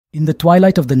In the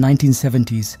twilight of the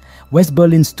 1970s, West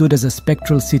Berlin stood as a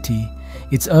spectral city,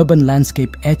 its urban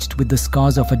landscape etched with the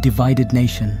scars of a divided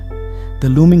nation. The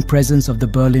looming presence of the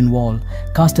Berlin Wall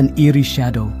cast an eerie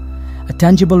shadow, a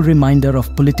tangible reminder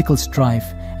of political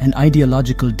strife and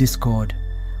ideological discord.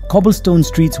 Cobblestone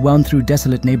streets wound through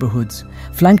desolate neighborhoods,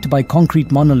 flanked by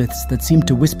concrete monoliths that seemed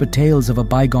to whisper tales of a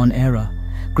bygone era.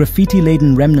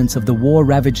 Graffiti-laden remnants of the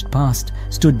war-ravaged past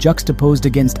stood juxtaposed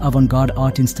against avant-garde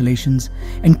art installations,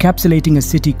 encapsulating a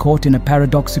city caught in a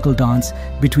paradoxical dance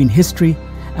between history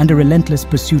and a relentless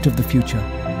pursuit of the future.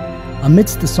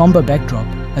 Amidst the somber backdrop,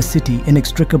 a city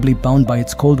inextricably bound by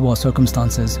its Cold War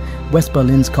circumstances, West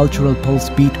Berlin's cultural pulse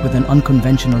beat with an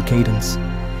unconventional cadence.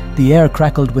 The air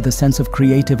crackled with a sense of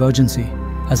creative urgency,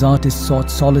 as artists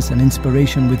sought solace and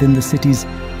inspiration within the city's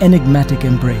enigmatic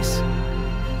embrace.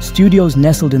 Studios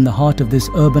nestled in the heart of this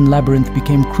urban labyrinth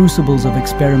became crucibles of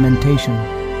experimentation,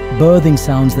 birthing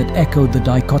sounds that echoed the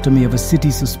dichotomy of a city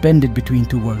suspended between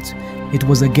two worlds. It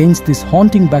was against this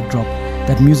haunting backdrop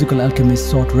that musical alchemists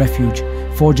sought refuge,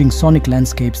 forging sonic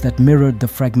landscapes that mirrored the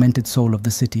fragmented soul of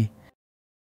the city.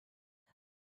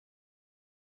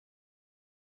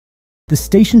 The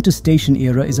station-to-station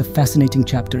era is a fascinating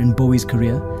chapter in Bowie's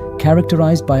career,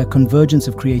 characterized by a convergence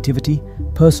of creativity,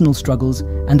 personal struggles,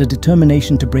 and a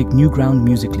determination to break new ground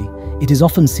musically. It is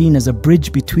often seen as a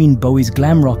bridge between Bowie's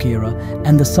glam rock era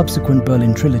and the subsequent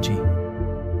Berlin trilogy.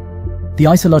 The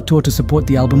Isola tour to support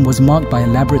the album was marked by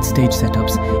elaborate stage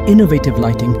setups, innovative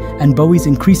lighting, and Bowie's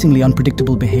increasingly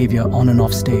unpredictable behavior on and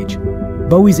off stage.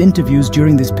 Bowie's interviews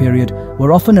during this period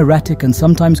were often erratic and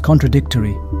sometimes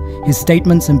contradictory. His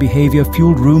statements and behavior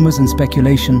fueled rumors and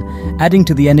speculation, adding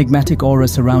to the enigmatic aura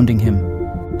surrounding him.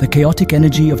 The chaotic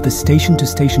energy of the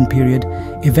station-to-station period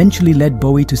eventually led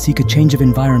Bowie to seek a change of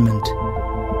environment.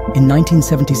 In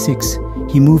 1976,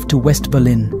 he moved to West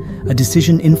Berlin, a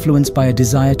decision influenced by a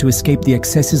desire to escape the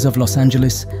excesses of Los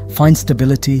Angeles, find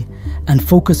stability, and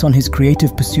focus on his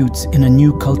creative pursuits in a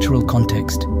new cultural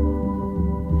context.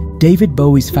 David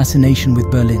Bowie's fascination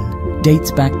with Berlin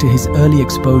dates back to his early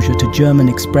exposure to German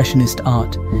Expressionist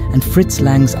art and Fritz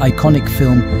Lang's iconic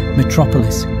film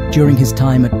Metropolis during his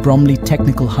time at Bromley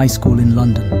Technical High School in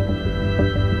London.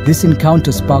 This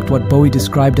encounter sparked what Bowie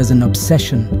described as an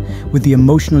obsession with the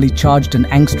emotionally charged and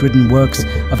angst-ridden works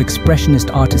of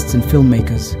Expressionist artists and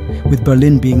filmmakers, with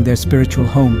Berlin being their spiritual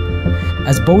home.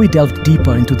 As Bowie delved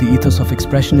deeper into the ethos of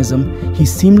Expressionism, he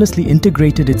seamlessly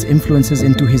integrated its influences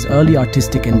into his early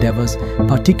artistic endeavors,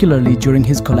 particularly during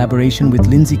his collaboration with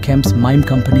Lindsay Kemp's Mime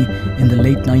Company in the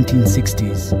late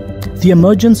 1960s. The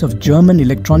emergence of German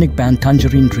electronic band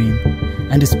Tangerine Dream,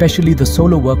 and especially the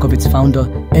solo work of its founder,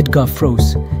 Edgar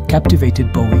Froese,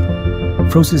 captivated Bowie.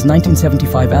 Froese's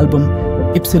 1975 album,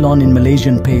 Ypsilon in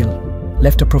Malaysian Pale,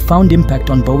 left a profound impact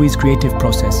on Bowie's creative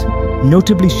process,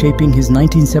 notably shaping his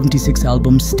 1976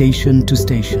 album Station to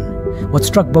Station. What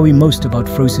struck Bowie most about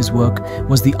Froese's work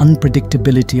was the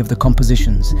unpredictability of the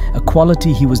compositions, a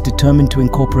quality he was determined to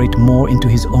incorporate more into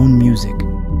his own music.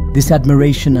 This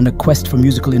admiration and a quest for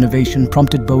musical innovation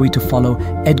prompted Bowie to follow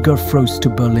Edgar Froese to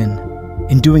Berlin.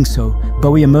 In doing so,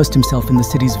 Bowie immersed himself in the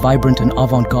city's vibrant and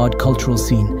avant-garde cultural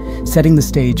scene, setting the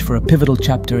stage for a pivotal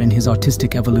chapter in his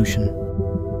artistic evolution.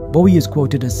 Bowie is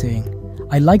quoted as saying,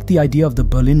 "I liked the idea of the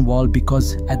Berlin Wall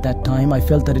because, at that time, I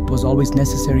felt that it was always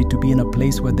necessary to be in a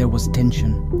place where there was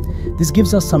tension." This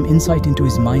gives us some insight into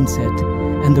his mindset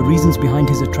and the reasons behind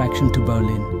his attraction to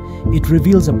Berlin. It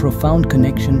reveals a profound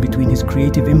connection between his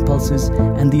creative impulses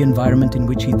and the environment in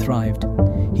which he thrived.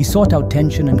 He sought out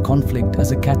tension and conflict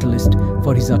as a catalyst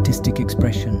for his artistic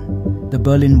expression. The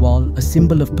Berlin Wall, a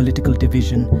symbol of political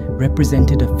division,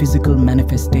 represented a physical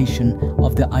manifestation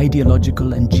of the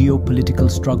ideological and geopolitical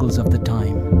struggles of the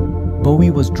time.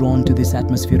 Bowie was drawn to this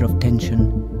atmosphere of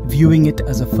tension, viewing it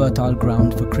as a fertile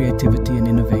ground for creativity and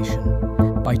innovation.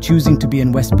 By choosing to be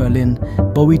in West Berlin,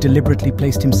 Bowie deliberately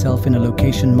placed himself in a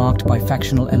location marked by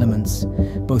factional elements,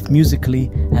 both musically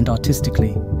and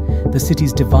artistically. The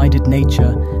city's divided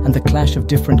nature and the clash of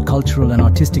different cultural and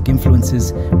artistic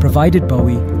influences provided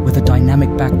Bowie with a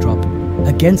dynamic backdrop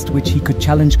against which he could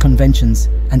challenge conventions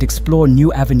and explore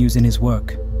new avenues in his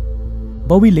work.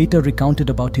 Bowie later recounted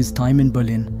about his time in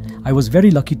Berlin. "I was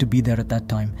very lucky to be there at that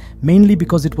time, mainly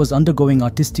because it was undergoing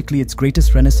artistically its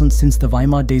greatest renaissance since the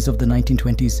Weimar days of the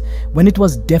 1920s, when it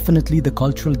was definitely the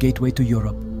cultural gateway to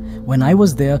Europe. When I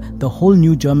was there, the whole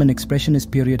new German Expressionist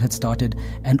period had started,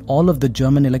 and all of the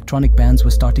German electronic bands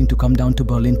were starting to come down to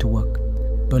Berlin to work.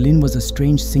 Berlin was a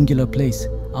strange, singular place.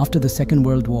 After the Second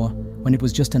World War, when it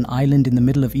was just an island in the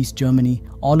middle of East Germany,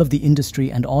 all of the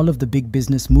industry and all of the big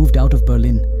business moved out of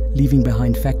Berlin, leaving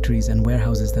behind factories and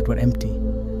warehouses that were empty.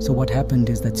 So what happened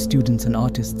is that students and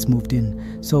artists moved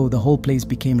in, so the whole place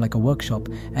became like a workshop,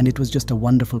 and it was just a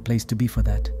wonderful place to be for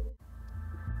that.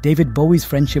 David Bowie's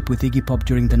friendship with Iggy Pop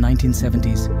during the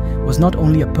 1970s was not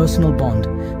only a personal bond,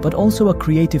 but also a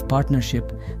creative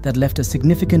partnership that left a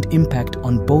significant impact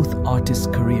on both artists'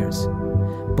 careers.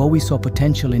 Bowie saw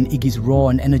potential in Iggy's raw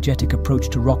and energetic approach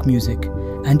to rock music,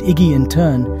 and Iggy, in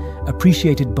turn,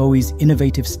 appreciated Bowie's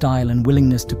innovative style and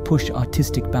willingness to push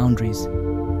artistic boundaries.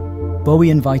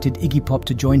 Bowie invited Iggy Pop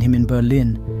to join him in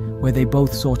Berlin, where they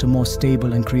both sought a more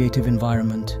stable and creative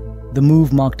environment. The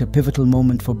move marked a pivotal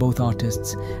moment for both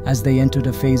artists as they entered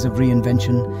a phase of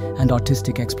reinvention and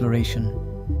artistic exploration.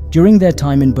 During their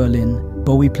time in Berlin,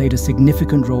 Bowie played a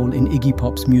significant role in Iggy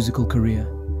Pop's musical career.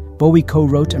 Bowie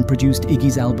co-wrote and produced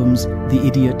Iggy's albums The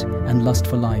Idiot and Lust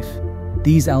for Life.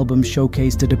 These albums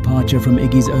showcased a departure from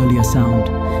Iggy's earlier sound,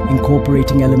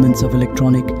 incorporating elements of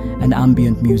electronic and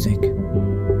ambient music.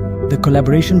 The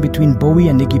collaboration between Bowie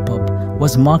and Iggy Pop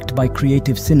was marked by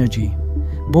creative synergy.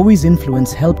 Bowie's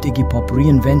influence helped Iggy Pop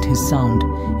reinvent his sound,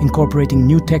 incorporating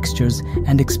new textures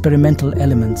and experimental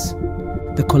elements.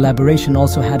 The collaboration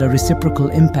also had a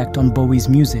reciprocal impact on Bowie's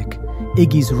music.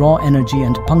 Iggy's raw energy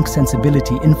and punk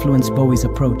sensibility influenced Bowie's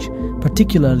approach,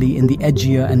 particularly in the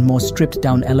edgier and more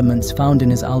stripped-down elements found in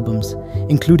his albums,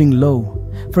 including Low.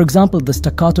 For example, the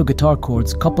staccato guitar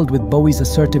chords coupled with Bowie's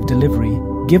assertive delivery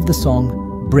give the song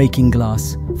Breaking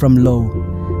Glass from Low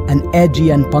an edgy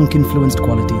and punk-influenced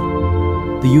quality.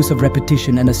 The use of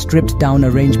repetition and a stripped-down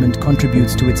arrangement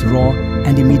contributes to its raw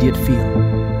and immediate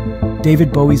feel.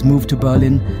 David Bowie's move to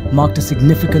Berlin marked a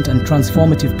significant and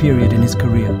transformative period in his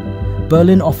career.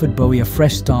 Berlin offered Bowie a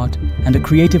fresh start and a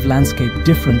creative landscape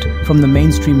different from the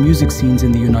mainstream music scenes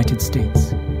in the United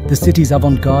States. The city's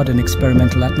avant-garde and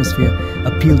experimental atmosphere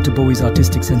appealed to Bowie's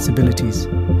artistic sensibilities.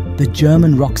 The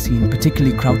German rock scene,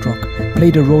 particularly krautrock,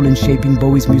 played a role in shaping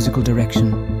Bowie's musical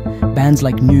direction. Bands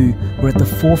like New were at the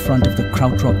forefront of the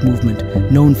krautrock movement,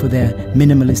 known for their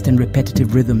minimalist and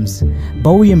repetitive rhythms.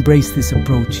 Bowie embraced this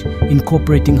approach,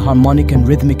 incorporating harmonic and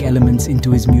rhythmic elements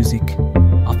into his music.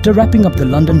 After wrapping up the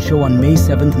London show on May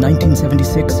 7,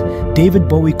 1976, David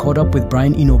Bowie caught up with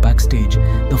Brian Eno backstage,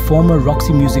 the former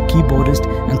Roxy Music keyboardist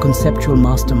and conceptual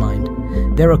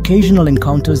mastermind. Their occasional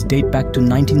encounters date back to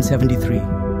 1973.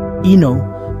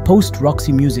 Eno,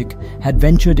 post-Roxy Music, had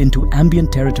ventured into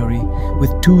ambient territory with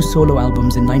 2 solo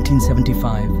albums in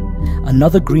 1975,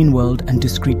 Another Green World and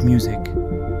Discrete Music.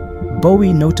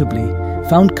 Bowie, notably,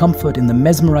 found comfort in the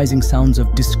mesmerizing sounds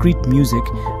of discrete music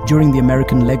during the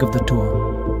American leg of the tour.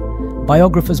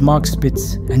 Biographers Mark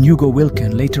Spitz and Hugo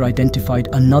Wilken later identified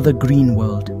Another Green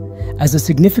World as a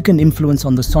significant influence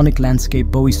on the sonic landscape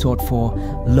Bowie sought for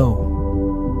Low.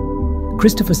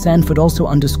 Christopher Sanford also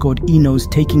underscored Eno's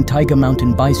Taking Tiger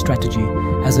Mountain by strategy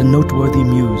as a noteworthy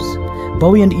muse.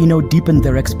 Bowie and Eno deepened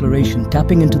their exploration,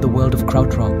 tapping into the world of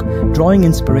krautrock, drawing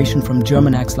inspiration from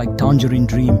German acts like Tangerine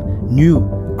Dream, New,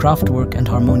 Kraftwerk and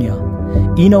Harmonia.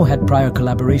 Eno had prior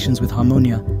collaborations with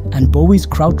Harmonia, and Bowie's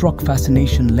krautrock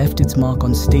fascination left its mark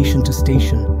on Station to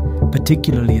Station,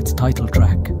 particularly its title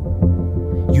track.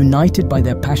 United by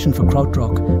their passion for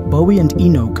krautrock, Bowie and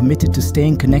Eno committed to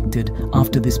staying connected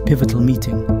after this pivotal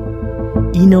meeting.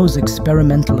 Eno's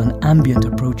experimental and ambient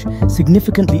approach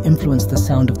significantly influenced the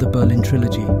sound of the Berlin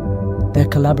trilogy. Their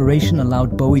collaboration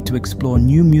allowed Bowie to explore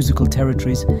new musical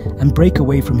territories and break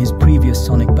away from his previous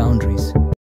sonic boundaries.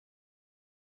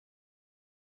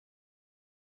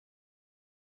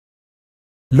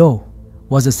 Low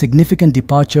was a significant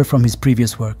departure from his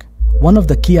previous work. One of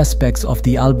the key aspects of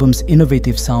the album's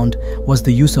innovative sound was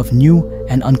the use of new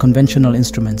and unconventional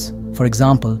instruments. For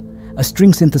example, a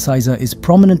string synthesizer is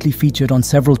prominently featured on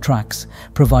several tracks,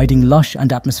 providing lush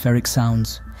and atmospheric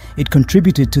sounds. It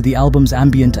contributed to the album's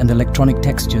ambient and electronic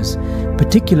textures,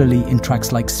 particularly in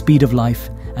tracks like Speed of Life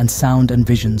and Sound and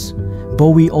Visions.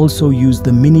 Bowie also used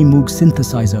the Mini Moog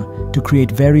synthesizer to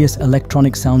create various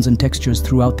electronic sounds and textures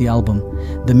throughout the album.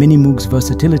 The Mini Moog's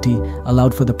versatility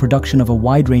allowed for the production of a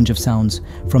wide range of sounds,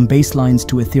 from bass lines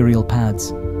to ethereal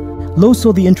pads. Low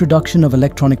saw the introduction of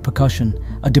electronic percussion,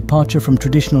 a departure from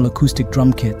traditional acoustic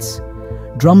drum kits.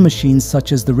 Drum machines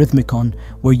such as the Rhythmicon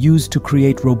were used to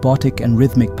create robotic and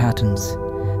rhythmic patterns.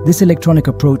 This electronic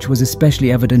approach was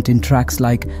especially evident in tracks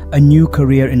like A New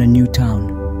Career in a New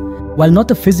Town. While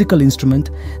not a physical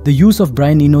instrument, the use of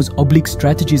Brian Eno's oblique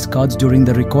strategies cards during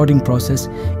the recording process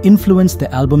influenced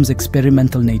the album's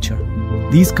experimental nature.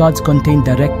 These cards contained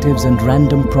directives and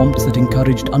random prompts that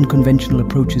encouraged unconventional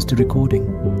approaches to recording.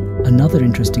 Another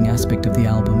interesting aspect of the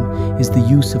album is the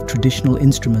use of traditional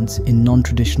instruments in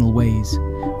non-traditional ways.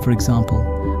 For example,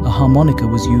 a harmonica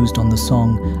was used on the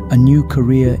song A New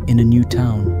Career in a New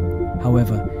Town.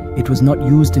 However, it was not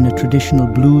used in a traditional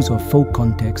blues or folk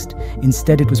context.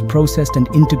 Instead, it was processed and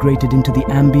integrated into the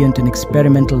ambient and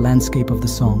experimental landscape of the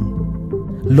song.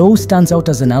 Low stands out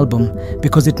as an album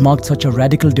because it marked such a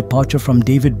radical departure from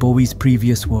David Bowie's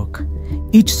previous work.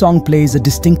 Each song plays a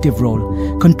distinctive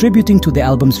role, contributing to the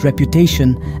album's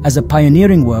reputation as a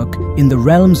pioneering work in the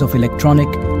realms of electronic,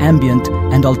 ambient,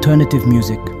 and alternative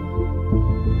music.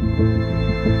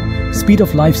 Speed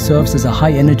of Life serves as a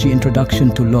high-energy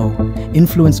introduction to Low.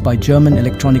 Influenced by German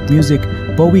electronic music,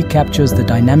 Bowie captures the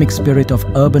dynamic spirit of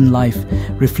urban life,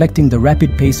 reflecting the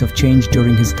rapid pace of change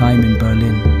during his time in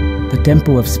Berlin. The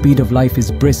tempo of Speed of Life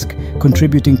is brisk,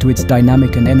 contributing to its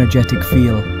dynamic and energetic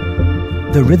feel.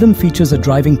 The rhythm features a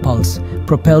driving pulse,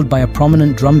 propelled by a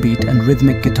prominent drum beat and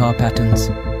rhythmic guitar patterns.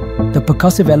 The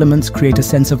percussive elements create a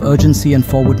sense of urgency and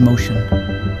forward motion.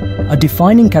 A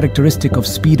defining characteristic of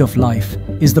Speed of Life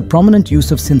is the prominent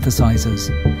use of synthesizers.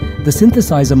 The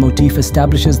synthesizer motif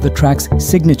establishes the track's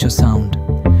signature sound.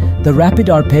 The rapid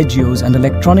arpeggios and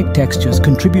electronic textures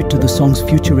contribute to the song's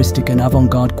futuristic and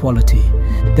avant-garde quality.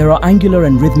 There are angular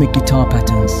and rhythmic guitar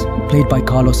patterns, played by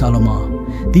Carlos Alomar.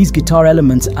 These guitar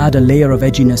elements add a layer of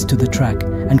edginess to the track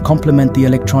and complement the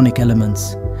electronic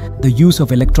elements. The use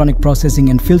of electronic processing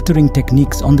and filtering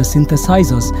techniques on the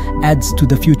synthesizers adds to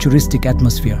the futuristic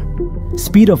atmosphere.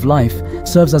 Speed of Life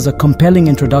serves as a compelling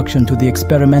introduction to the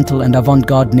experimental and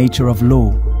avant-garde nature of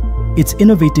Low. Its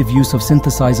innovative use of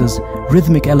synthesizers,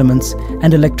 rhythmic elements,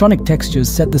 and electronic textures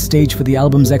set the stage for the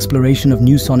album's exploration of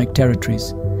new sonic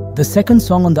territories. The second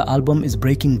song on the album is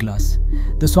Breaking Glass.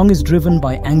 The song is driven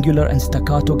by angular and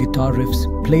staccato guitar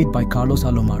riffs played by Carlos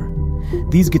Alomar.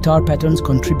 These guitar patterns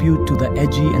contribute to the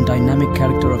edgy and dynamic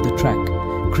character of the track,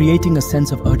 creating a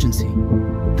sense of urgency.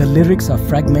 The lyrics are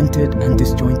fragmented and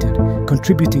disjointed,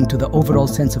 contributing to the overall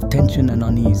sense of tension and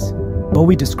unease.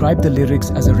 Bowie described the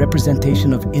lyrics as a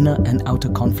representation of inner and outer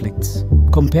conflicts.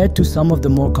 Compared to some of the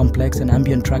more complex and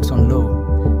ambient tracks on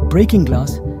Low, Breaking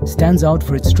Glass stands out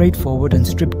for its straightforward and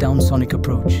stripped-down sonic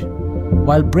approach.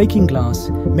 While Breaking Glass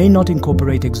may not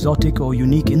incorporate exotic or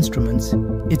unique instruments,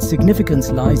 its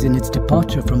significance lies in its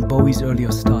departure from Bowie's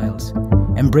earlier styles,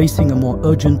 embracing a more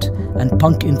urgent and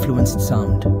punk-influenced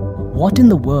sound. What in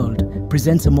the World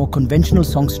presents a more conventional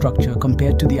song structure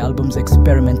compared to the album's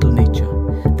experimental nature.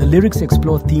 The lyrics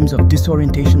explore themes of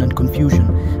disorientation and confusion,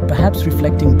 perhaps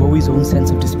reflecting Bowie's own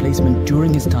sense of displacement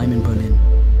during his time in Berlin.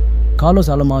 Carlos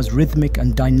Alomar's rhythmic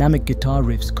and dynamic guitar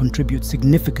riffs contribute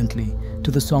significantly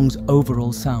to the song's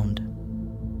overall sound.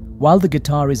 While the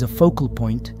guitar is a focal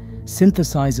point,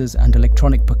 synthesizers and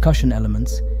electronic percussion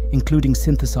elements, including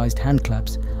synthesized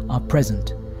handclaps, are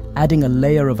present, adding a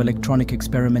layer of electronic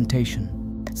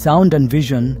experimentation. Sound and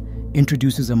Vision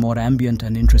introduces a more ambient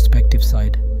and introspective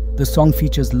side. The song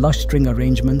features lush string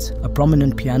arrangements, a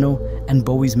prominent piano, and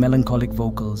Bowie's melancholic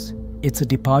vocals. It's a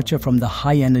departure from the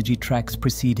high-energy tracks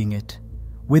preceding it.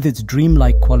 With its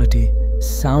dreamlike quality,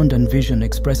 Sound and Vision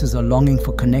expresses a longing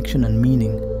for connection and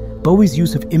meaning. Bowie's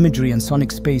use of imagery and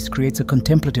sonic space creates a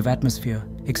contemplative atmosphere,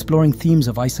 exploring themes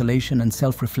of isolation and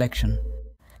self-reflection.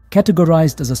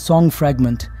 Categorized as a song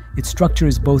fragment, its structure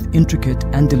is both intricate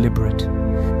and deliberate.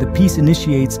 The piece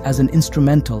initiates as an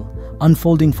instrumental,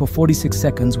 unfolding for 46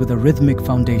 seconds with a rhythmic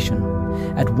foundation.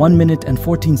 At 1 minute and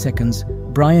 14 seconds,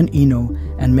 Brian Eno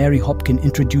and Mary Hopkin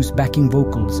introduce backing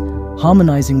vocals,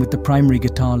 harmonizing with the primary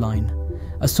guitar line.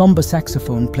 A somber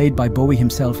saxophone played by Bowie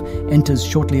himself enters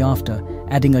shortly after,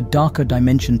 adding a darker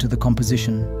dimension to the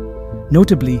composition.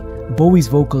 Notably, Bowie's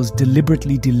vocals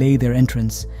deliberately delay their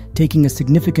entrance, taking a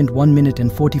significant 1 minute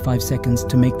and 45 seconds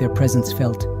to make their presence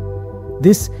felt.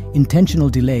 This intentional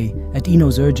delay, at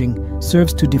Eno's urging,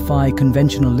 serves to defy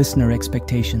conventional listener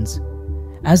expectations.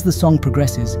 As the song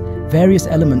progresses, various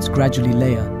elements gradually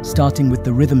layer, starting with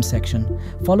the rhythm section,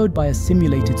 followed by a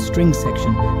simulated string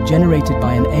section generated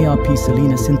by an ARP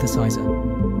Selena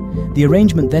synthesizer. The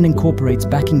arrangement then incorporates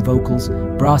backing vocals,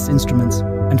 brass instruments,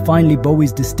 and finally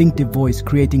Bowie's distinctive voice,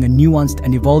 creating a nuanced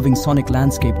and evolving sonic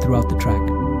landscape throughout the track.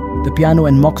 The piano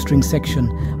and mock string section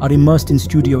are immersed in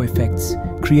studio effects,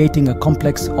 creating a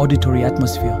complex auditory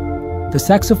atmosphere. The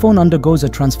saxophone undergoes a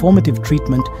transformative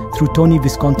treatment through Tony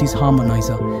Visconti's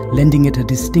harmonizer, lending it a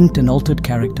distinct and altered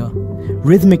character.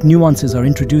 Rhythmic nuances are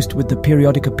introduced with the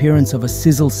periodic appearance of a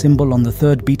sizzle cymbal on the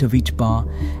third beat of each bar,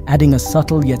 adding a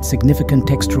subtle yet significant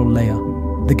textural layer.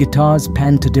 The guitars,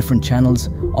 panned to different channels,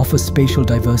 offer spatial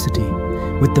diversity,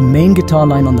 with the main guitar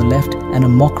line on the left and a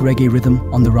mock reggae rhythm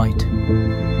on the right.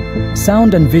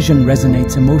 Sound and Vision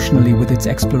resonates emotionally with its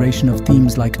exploration of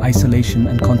themes like isolation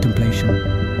and contemplation.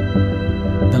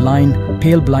 The line,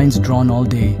 "Pale blinds drawn all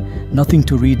day, nothing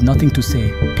to read, nothing to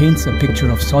say," paints a picture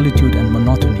of solitude and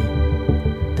monotony.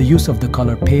 The use of the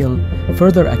color pale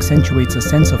further accentuates a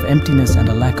sense of emptiness and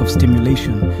a lack of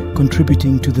stimulation,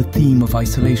 contributing to the theme of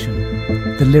isolation.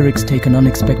 The lyrics take an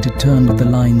unexpected turn with the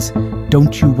lines,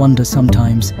 "Don't you wonder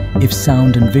sometimes if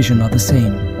sound and vision are the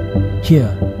same?"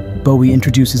 Here, Bowie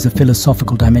introduces a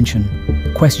philosophical dimension,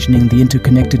 questioning the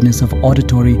interconnectedness of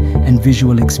auditory and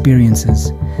visual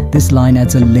experiences. This line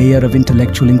adds a layer of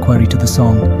intellectual inquiry to the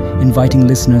song, inviting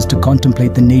listeners to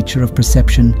contemplate the nature of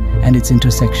perception and its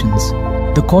intersections.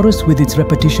 The chorus, with its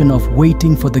repetition of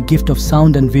 "waiting for the gift of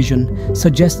sound and vision,"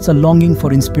 suggests a longing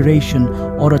for inspiration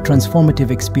or a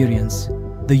transformative experience.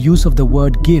 The use of the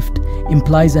word "gift"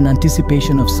 implies an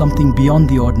anticipation of something beyond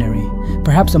the ordinary,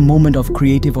 perhaps a moment of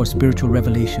creative or spiritual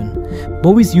revelation.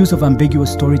 Bowie's use of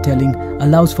ambiguous storytelling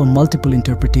allows for multiple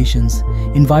interpretations,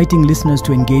 inviting listeners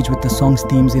to engage with the song's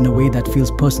themes in a way that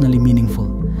feels personally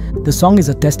meaningful. The song is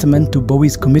a testament to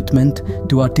Bowie's commitment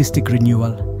to artistic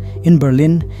renewal. In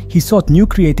Berlin, he sought new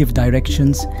creative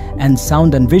directions, and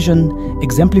Sound and Vision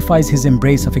exemplifies his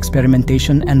embrace of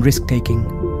experimentation and risk-taking.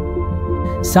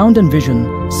 Sound and Vision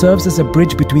serves as a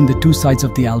bridge between the two sides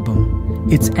of the album.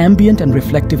 Its ambient and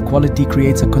reflective quality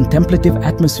creates a contemplative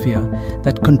atmosphere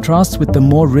that contrasts with the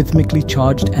more rhythmically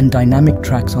charged and dynamic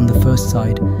tracks on the first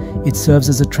side. It serves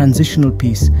as a transitional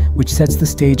piece which sets the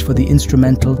stage for the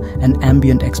instrumental and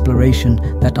ambient exploration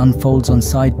that unfolds on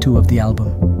side 2 of the album.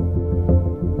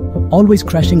 Always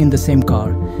Crashing in the Same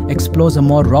Car explores a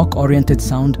more rock-oriented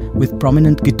sound with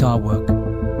prominent guitar work.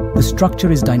 The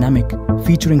structure is dynamic,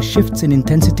 featuring shifts in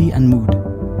intensity and mood.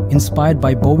 Inspired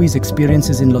by Bowie's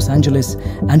experiences in Los Angeles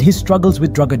and his struggles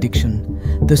with drug addiction,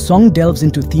 the song delves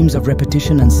into themes of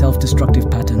repetition and self-destructive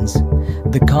patterns.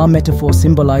 The car metaphor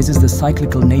symbolizes the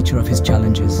cyclical nature of his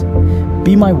challenges.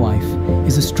 Be My Wife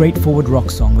is a straightforward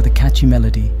rock song with a catchy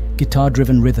melody,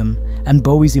 guitar-driven rhythm, and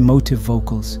Bowie's emotive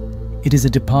vocals. It is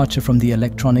a departure from the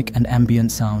electronic and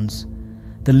ambient sounds.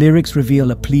 The lyrics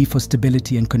reveal a plea for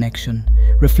stability and connection,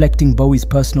 reflecting Bowie's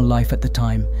personal life at the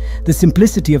time. The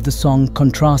simplicity of the song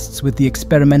contrasts with the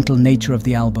experimental nature of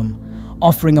the album,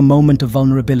 offering a moment of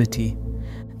vulnerability.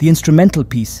 The instrumental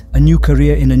piece, A New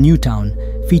Career in a New Town,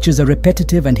 features a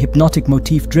repetitive and hypnotic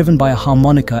motif driven by a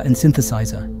harmonica and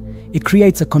synthesizer. It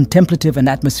creates a contemplative and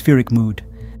atmospheric mood.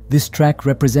 This track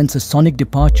represents a sonic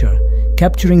departure,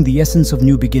 capturing the essence of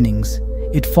new beginnings.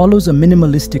 It follows a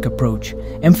minimalistic approach,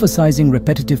 emphasizing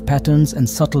repetitive patterns and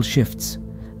subtle shifts.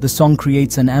 The song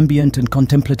creates an ambient and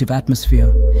contemplative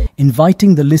atmosphere,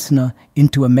 inviting the listener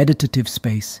into a meditative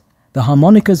space. The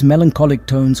harmonica's melancholic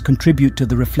tones contribute to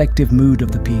the reflective mood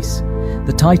of the piece.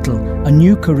 The title, A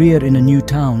New Career in a New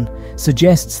Town,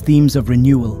 suggests themes of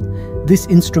renewal. This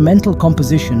instrumental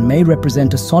composition may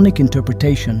represent a sonic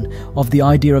interpretation of the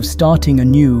idea of starting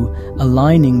anew,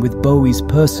 aligning with Bowie's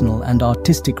personal and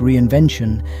artistic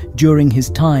reinvention during his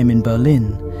time in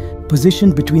Berlin.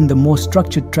 Positioned between the more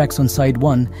structured tracks on side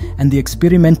 1 and the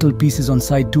experimental pieces on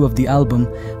side 2 of the album,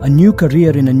 A New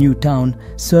Career in a New Town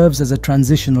serves as a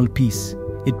transitional piece.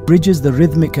 It bridges the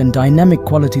rhythmic and dynamic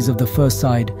qualities of the first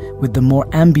side with the more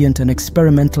ambient and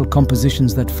experimental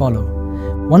compositions that follow.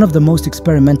 One of the most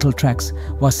experimental tracks,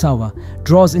 Warsaw,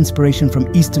 draws inspiration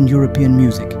from Eastern European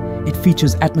music. It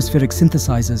features atmospheric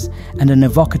synthesizers and an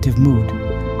evocative mood.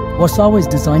 Warsaw is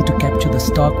designed to capture the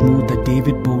stark mood that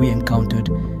David Bowie encountered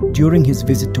during his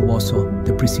visit to Warsaw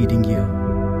the preceding year.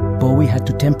 Bowie had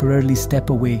to temporarily step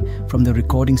away from the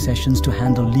recording sessions to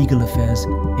handle legal affairs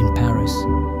in Paris.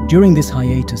 During this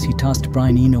hiatus, he tasked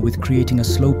Brian Eno with creating a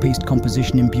slow-paced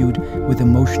composition imbued with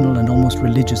emotional and almost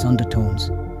religious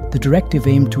undertones. The directive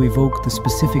aimed to evoke the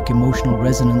specific emotional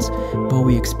resonance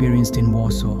Bowie experienced in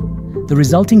Warsaw. The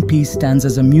resulting piece stands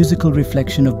as a musical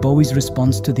reflection of Bowie's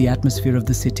response to the atmosphere of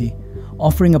the city,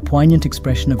 offering a poignant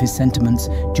expression of his sentiments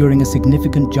during a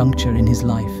significant juncture in his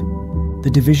life.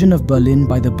 The division of Berlin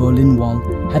by the Berlin Wall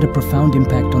had a profound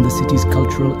impact on the city's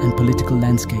cultural and political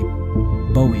landscape.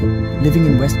 Bowie, living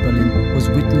in West Berlin, was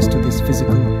witness to this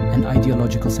physical and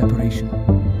ideological separation.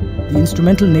 The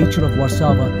instrumental nature of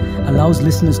Warsaw allows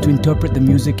listeners to interpret the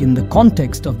music in the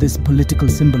context of this political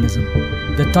symbolism.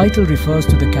 The title refers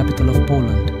to the capital of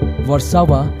Poland.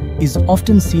 Warsaw is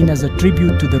often seen as a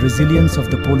tribute to the resilience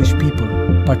of the Polish people,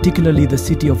 particularly the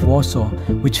city of Warsaw,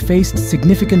 which faced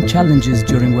significant challenges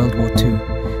during World War II.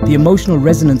 The emotional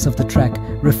resonance of the track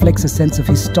reflects a sense of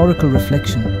historical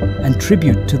reflection and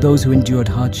tribute to those who endured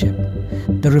hardship.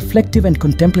 The reflective and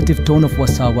contemplative tone of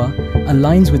Warsaw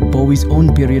aligns with Bowie's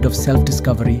own period of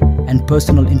self-discovery and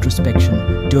personal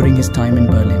introspection during his time in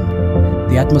Berlin.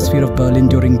 The atmosphere of Berlin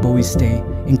during Bowie's stay,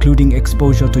 including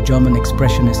exposure to German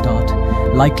Expressionist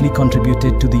art, likely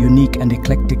contributed to the unique and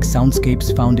eclectic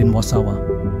soundscapes found in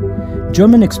Warsaw.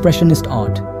 German Expressionist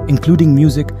art, including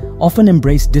music, often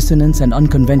embrace dissonance and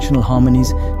unconventional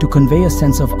harmonies to convey a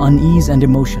sense of unease and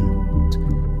emotion.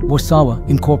 Warsaw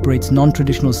incorporates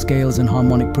non-traditional scales and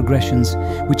harmonic progressions,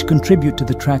 which contribute to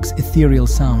the track's ethereal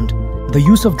sound. The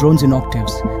use of drones in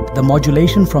octaves, the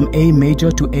modulation from A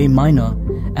major to A minor,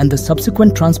 and the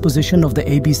subsequent transposition of the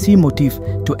ABC motif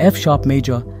to F-sharp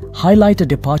major highlight a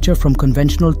departure from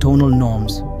conventional tonal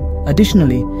norms.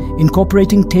 Additionally,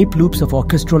 incorporating tape loops of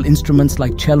orchestral instruments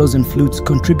like cellos and flutes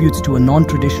contributes to a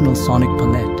non-traditional sonic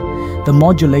palette. The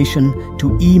modulation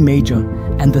to E major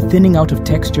and the thinning out of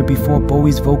texture before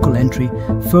Bowie's vocal entry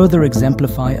further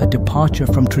exemplify a departure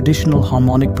from traditional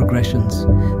harmonic progressions.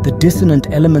 The dissonant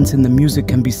elements in the music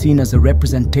can be seen as a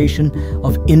representation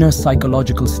of inner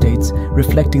psychological states,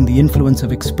 reflecting the influence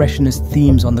of expressionist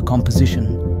themes on the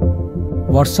composition.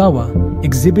 Warsaw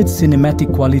exhibits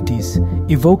cinematic qualities,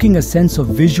 evoking a sense of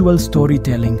visual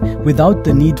storytelling without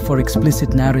the need for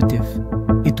explicit narrative.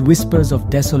 It whispers of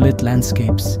desolate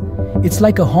landscapes. It's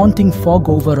like a haunting fog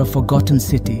over a forgotten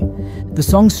city. The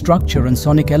song's structure and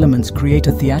sonic elements create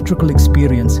a theatrical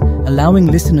experience, allowing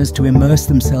listeners to immerse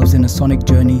themselves in a sonic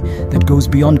journey that goes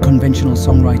beyond conventional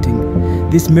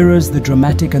songwriting. This mirrors the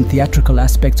dramatic and theatrical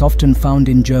aspects often found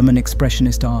in German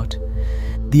Expressionist art.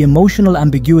 The emotional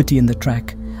ambiguity in the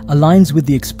track aligns with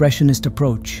the Expressionist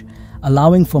approach,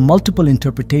 allowing for multiple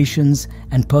interpretations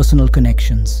and personal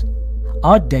connections.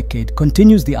 Art Decade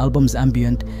continues the album's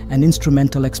ambient and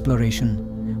instrumental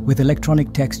exploration, with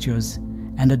electronic textures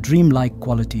and a dreamlike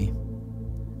quality.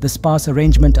 The sparse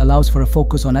arrangement allows for a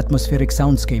focus on atmospheric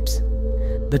soundscapes.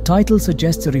 The title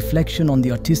suggests a reflection on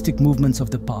the artistic movements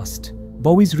of the past.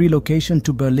 Bowie's relocation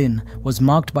to Berlin was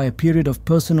marked by a period of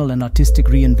personal and artistic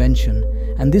reinvention,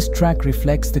 and this track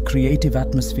reflects the creative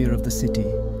atmosphere of the city.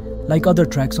 Like other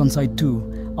tracks on side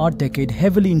 2, Art Decade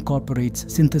heavily incorporates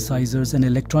synthesizers and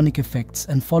electronic effects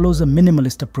and follows a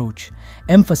minimalist approach,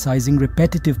 emphasizing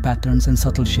repetitive patterns and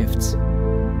subtle shifts.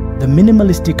 The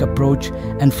minimalistic approach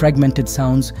and fragmented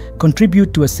sounds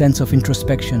contribute to a sense of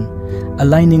introspection,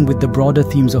 aligning with the broader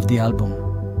themes of the album.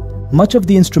 Much of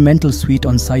the instrumental suite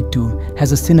on side 2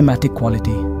 has a cinematic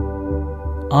quality.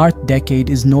 Art Decade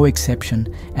is no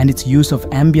exception, and its use of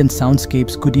ambient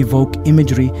soundscapes could evoke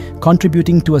imagery,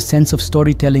 contributing to a sense of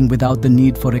storytelling without the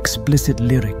need for explicit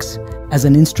lyrics. As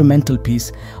an instrumental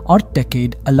piece, Art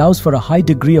Decade allows for a high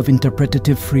degree of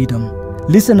interpretative freedom.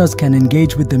 Listeners can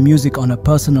engage with the music on a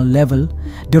personal level,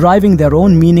 deriving their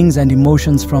own meanings and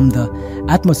emotions from the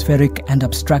atmospheric and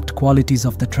abstract qualities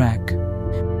of the track.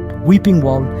 Weeping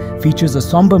Wall features a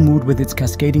somber mood with its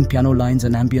cascading piano lines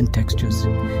and ambient textures.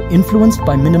 Influenced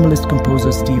by minimalist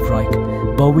composer Steve Reich,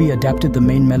 Bowie adapted the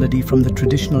main melody from the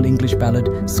traditional English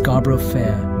ballad Scarborough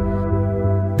Fair.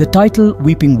 The title,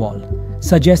 Weeping Wall,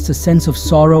 suggests a sense of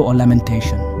sorrow or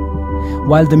lamentation.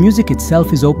 While the music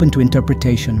itself is open to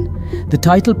interpretation, the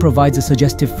title provides a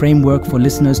suggestive framework for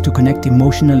listeners to connect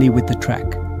emotionally with the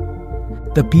track.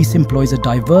 The piece employs a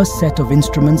diverse set of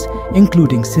instruments,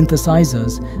 including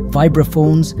synthesizers,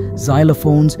 vibraphones,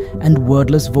 xylophones, and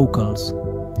wordless vocals.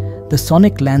 The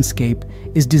sonic landscape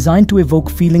is designed to evoke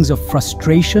feelings of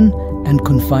frustration and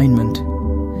confinement.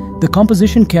 The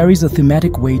composition carries a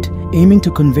thematic weight, aiming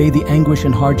to convey the anguish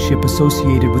and hardship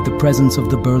associated with the presence of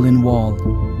the Berlin Wall.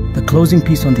 The closing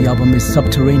piece on the album is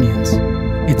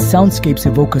Subterraneans. Its soundscapes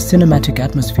evoke a cinematic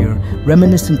atmosphere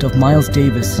reminiscent of Miles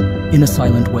Davis in a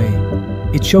silent way.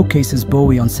 It showcases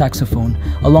Bowie on saxophone,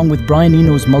 along with Brian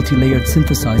Eno's multi-layered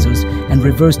synthesizers and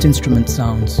reversed instrument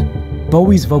sounds.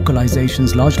 Bowie's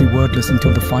vocalizations, largely wordless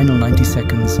until the final 90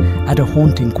 seconds, add a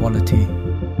haunting quality.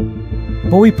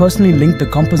 Bowie personally linked the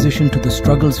composition to the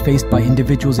struggles faced by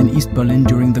individuals in East Berlin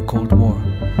during the Cold War.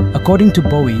 According to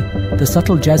Bowie, the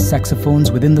subtle jazz saxophones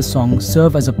within the song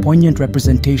serve as a poignant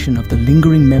representation of the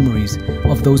lingering memories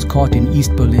of those caught in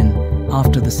East Berlin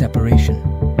after the separation.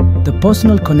 The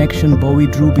personal connection Bowie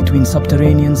drew between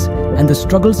Subterraneans and the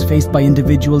struggles faced by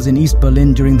individuals in East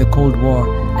Berlin during the Cold War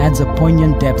adds a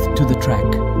poignant depth to the track.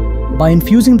 By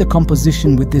infusing the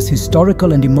composition with this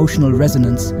historical and emotional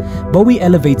resonance, Bowie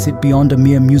elevates it beyond a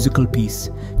mere musical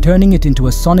piece, turning it into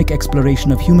a sonic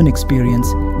exploration of human experience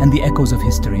and the echoes of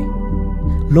history.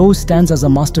 Low stands as a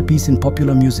masterpiece in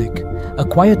popular music, a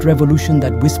quiet revolution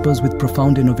that whispers with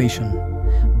profound innovation.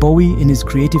 Bowie, in his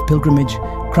creative pilgrimage,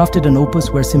 crafted an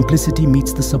opus where simplicity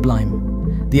meets the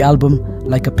sublime. The album,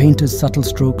 like a painter's subtle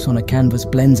strokes on a canvas,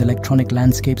 blends electronic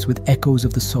landscapes with echoes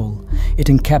of the soul. It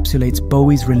encapsulates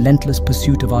Bowie's relentless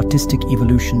pursuit of artistic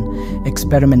evolution,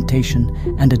 experimentation,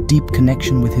 and a deep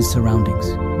connection with his surroundings.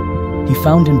 He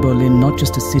found in Berlin not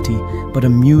just a city, but a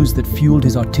muse that fueled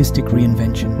his artistic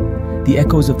reinvention. The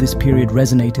echoes of this period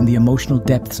resonate in the emotional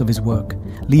depths of his work,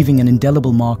 leaving an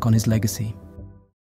indelible mark on his legacy.